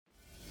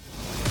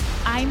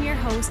I'm your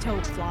host,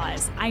 Hope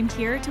Flaws. I'm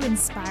here to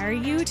inspire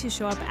you to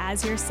show up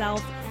as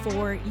yourself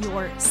for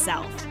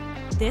yourself.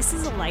 This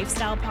is a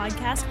lifestyle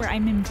podcast where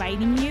I'm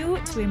inviting you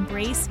to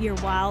embrace your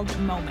wild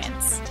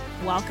moments.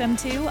 Welcome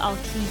to I'll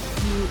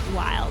Keep You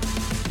Wild.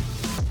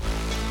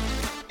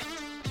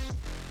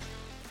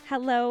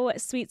 Hello,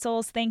 sweet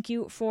souls. Thank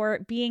you for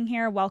being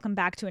here. Welcome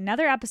back to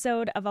another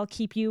episode of I'll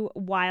Keep You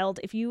Wild.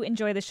 If you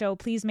enjoy the show,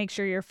 please make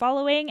sure you're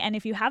following. And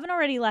if you haven't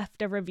already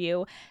left a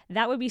review,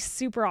 that would be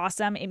super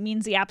awesome. It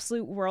means the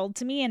absolute world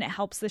to me and it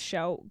helps the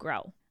show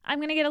grow. I'm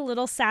going to get a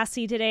little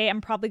sassy today. I'm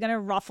probably going to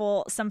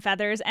ruffle some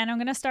feathers, and I'm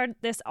going to start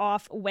this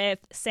off with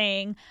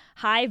saying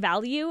high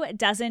value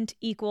doesn't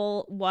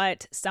equal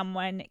what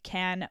someone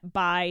can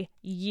buy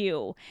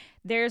you.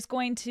 There's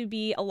going to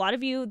be a lot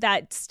of you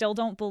that still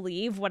don't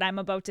believe what I'm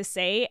about to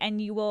say, and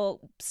you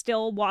will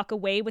still walk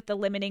away with the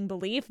limiting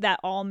belief that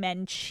all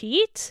men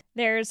cheat.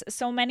 There's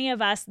so many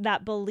of us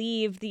that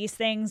believe these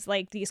things,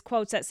 like these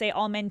quotes that say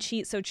all men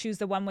cheat, so choose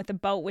the one with the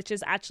boat, which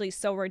is actually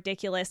so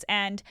ridiculous.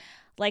 And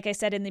like I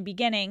said in the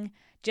beginning,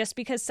 just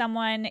because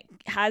someone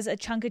has a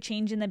chunk of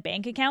change in the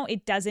bank account,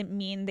 it doesn't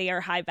mean they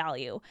are high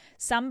value.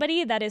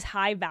 Somebody that is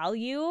high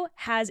value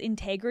has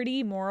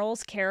integrity,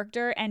 morals,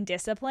 character, and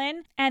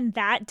discipline. And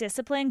that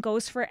discipline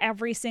goes for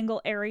every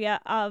single area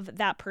of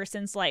that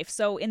person's life.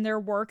 So in their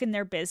work, in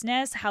their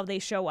business, how they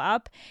show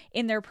up,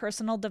 in their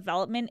personal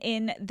development,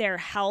 in their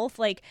health,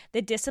 like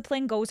the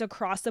discipline goes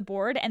across the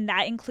board, and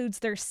that includes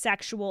their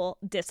sexual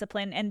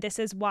discipline. And this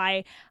is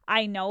why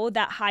I know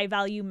that high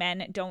value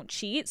men don't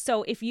cheat.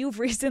 So if you've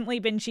recently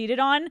been cheated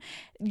on,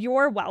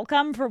 you're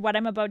welcome for what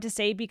I'm about to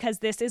say, because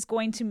this is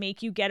going to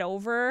make you get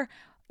over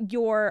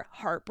your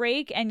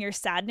heartbreak and your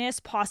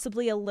sadness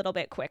possibly a little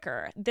bit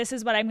quicker. This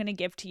is what I'm going to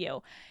give to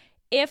you.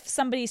 If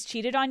somebody's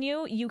cheated on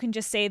you, you can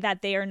just say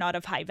that they are not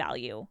of high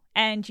value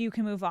and you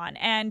can move on.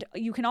 And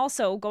you can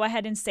also go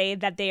ahead and say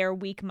that they are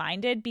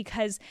weak-minded,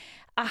 because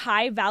a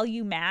high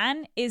value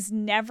man is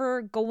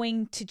never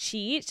going to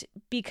cheat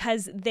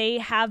because they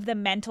have the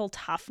mental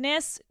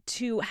toughness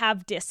to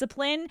have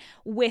discipline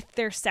with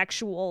their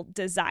sexual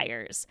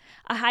desires.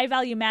 A high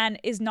value man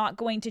is not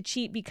going to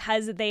cheat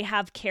because they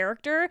have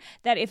character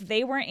that if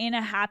they weren't in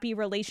a happy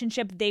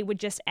relationship, they would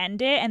just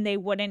end it and they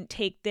wouldn't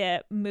take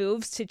the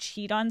moves to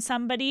cheat on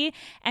somebody.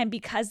 And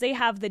because they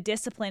have the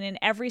discipline in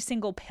every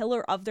single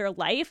pillar of their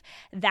life,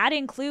 that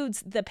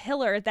includes the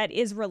pillar that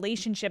is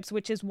relationships,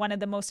 which is one of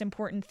the most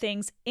important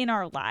things in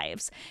our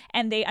lives.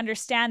 And they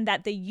understand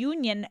that the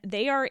union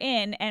they are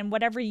in, and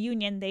whatever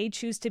union they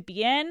choose to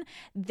be in,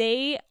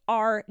 they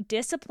are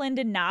disciplined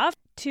enough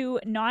to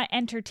not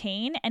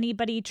entertain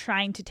anybody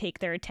trying to take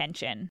their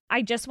attention.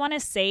 I just want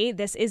to say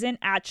this isn't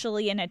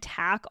actually an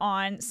attack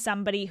on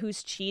somebody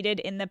who's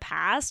cheated in the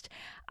past.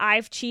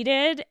 I've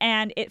cheated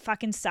and it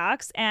fucking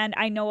sucks. And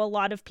I know a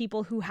lot of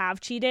people who have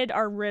cheated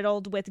are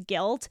riddled with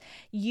guilt.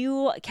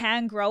 You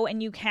can grow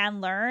and you can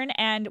learn.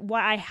 And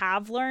what I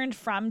have learned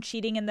from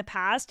cheating in the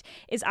past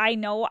is I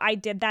know I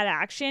did that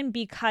action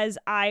because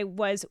I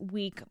was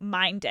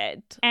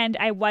weak-minded and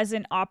I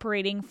wasn't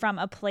operating from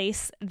a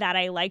place that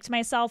I liked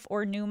myself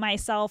or knew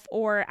myself,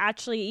 or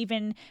actually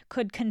even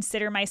could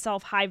consider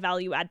myself high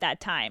value at that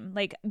time.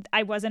 Like,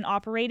 I wasn't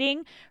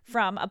operating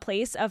from a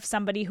place of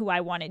somebody who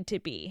I wanted to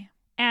be.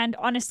 And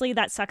honestly,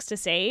 that sucks to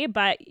say,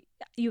 but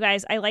you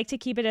guys, I like to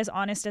keep it as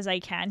honest as I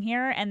can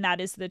here, and that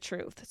is the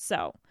truth.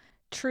 So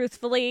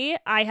truthfully,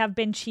 I have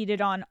been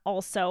cheated on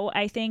also.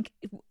 I think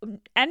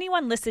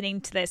anyone listening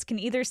to this can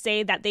either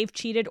say that they've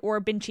cheated or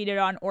been cheated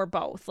on, or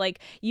both. Like,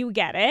 you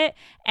get it.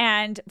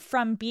 And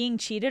from being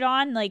cheated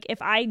on, like,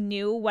 if I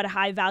knew what a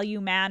high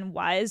value man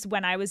was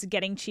when I was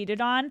getting cheated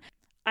on,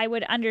 I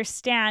would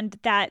understand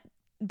that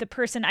the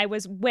person I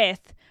was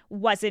with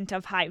wasn't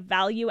of high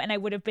value, and I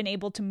would have been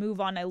able to move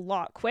on a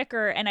lot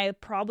quicker, and I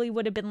probably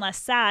would have been less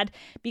sad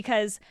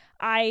because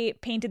I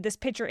painted this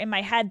picture in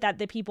my head that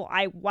the people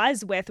I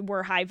was with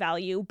were high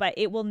value, but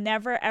it will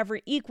never ever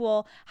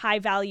equal high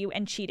value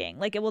and cheating.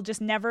 Like, it will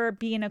just never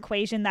be an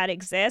equation that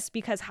exists,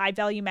 because high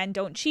value men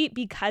don't cheat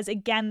because,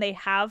 again, they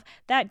have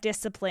that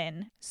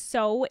discipline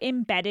so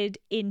embedded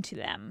into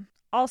them.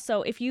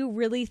 Also, if you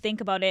really think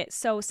about it,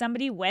 so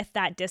somebody with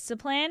that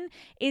discipline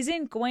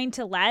isn't going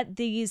to let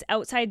these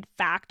outside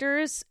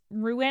factors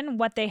ruin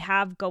what they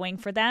have going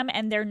for them,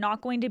 and they're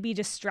not going to be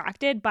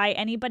distracted by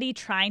anybody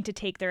trying to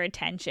take their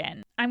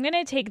attention. I'm going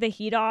to take the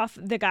heat off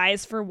the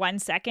guys for 1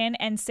 second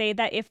and say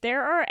that if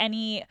there's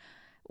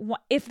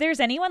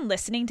anyone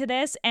listening to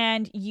this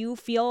and you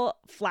feel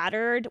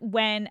flattered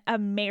when a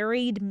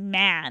married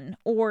man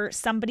or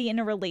somebody in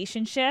a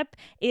relationship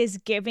is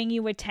giving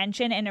you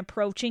attention and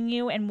approaching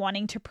you and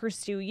wanting to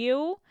pursue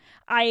you,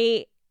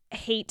 I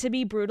hate to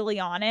be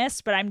brutally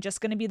honest, but I'm just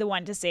going to be the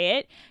one to say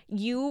it.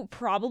 You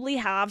probably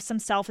have some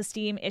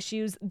self-esteem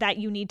issues that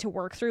you need to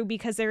work through,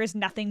 because there is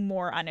nothing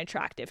more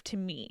unattractive to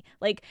me.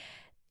 Like,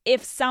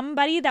 if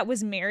somebody that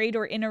was married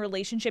or in a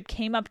relationship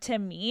came up to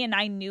me and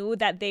I knew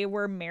that they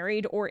were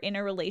married or in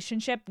a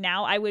relationship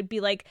now, I would be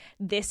like,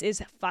 this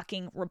is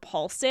fucking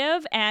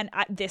repulsive and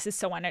this is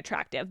so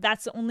unattractive.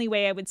 That's the only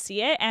way I would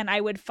see it. And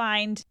I would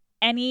find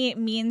any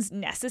means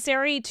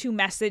necessary to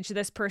message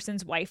this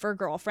person's wife or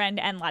girlfriend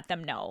and let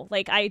them know.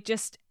 Like,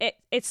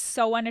 it's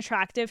so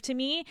unattractive to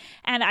me,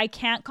 and I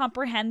can't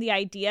comprehend the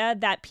idea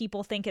that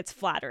people think it's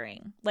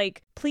flattering.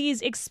 Like,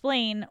 please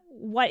explain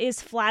what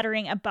is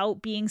flattering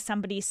about being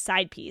somebody's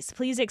side piece.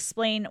 Please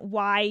explain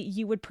why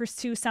you would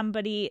pursue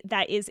somebody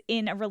that is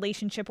in a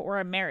relationship or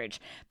a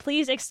marriage.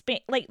 Please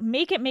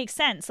make it make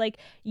sense. Like,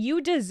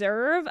 you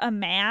deserve a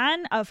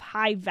man of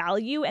high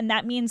value, and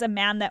that means a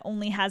man that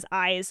only has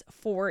eyes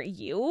for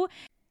you.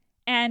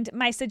 And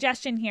my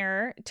suggestion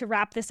here to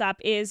wrap this up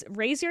is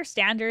raise your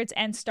standards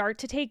and start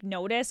to take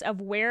notice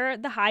of where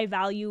the high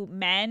value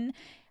men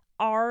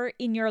are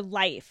in your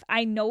life.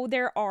 I know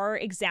there are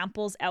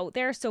examples out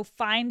there, so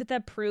find the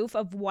proof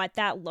of what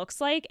that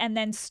looks like and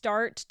then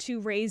start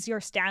to raise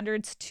your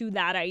standards to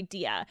that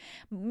idea.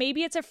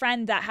 Maybe it's a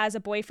friend that has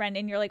a boyfriend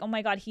and you're like, oh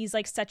my God, he's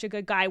like such a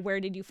good guy. Where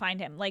did you find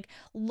him? Like,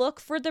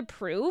 look for the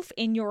proof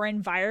in your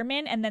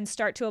environment and then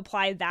start to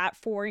apply that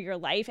for your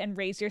life and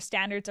raise your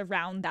standards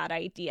around that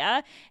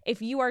idea.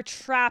 If you are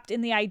trapped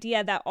in the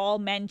idea that all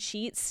men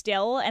cheat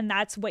still, and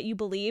that's what you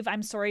believe,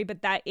 I'm sorry,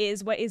 but that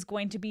is what is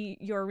going to be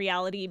your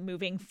reality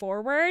moving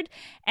forward.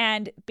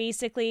 And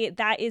basically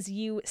that is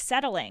you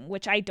settling,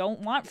 which I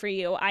don't want for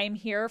you. I am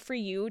here for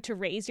you to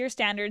raise your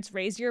standards,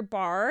 raise your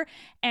bar,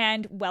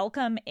 and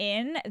welcome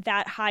in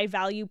that high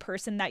value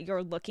person that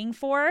you're looking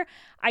for.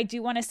 I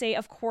do want to say,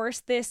 of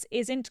course, this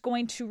isn't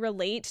going to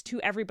relate to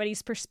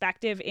everybody's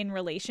perspective in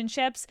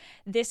relationships.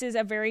 This is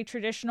a very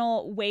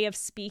traditional way of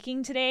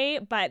speaking today,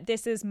 but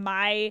this is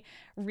my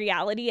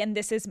reality, and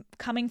this is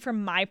coming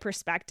from my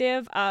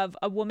perspective of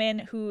a woman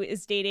who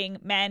is dating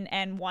men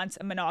and wants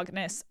a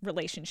monogamous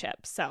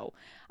relationship. So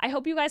I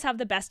hope you guys have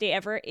the best day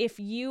ever. If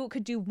you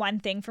could do one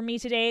thing for me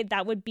today,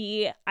 that would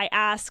be, I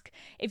ask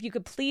if you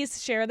could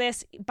please share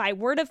this by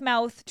word of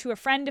mouth to a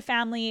friend, to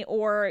family,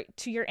 or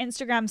to your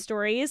Instagram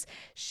stories.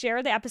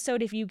 Share the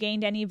episode if you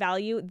gained any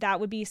value. That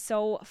would be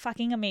so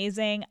fucking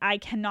amazing. I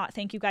cannot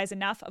thank you guys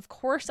enough. Of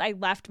course, I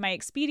left my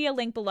Expedia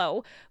link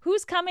below.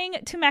 Who's coming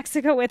to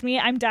Mexico with me?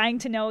 I'm dying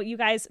to know. You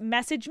guys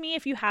message me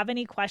if you have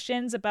any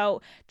questions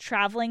about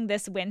traveling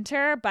this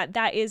winter, but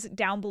that is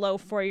down below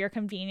for your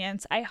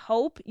convenience. I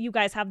hope you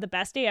guys have the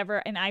best day ever,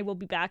 and I will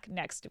be back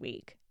next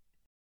week.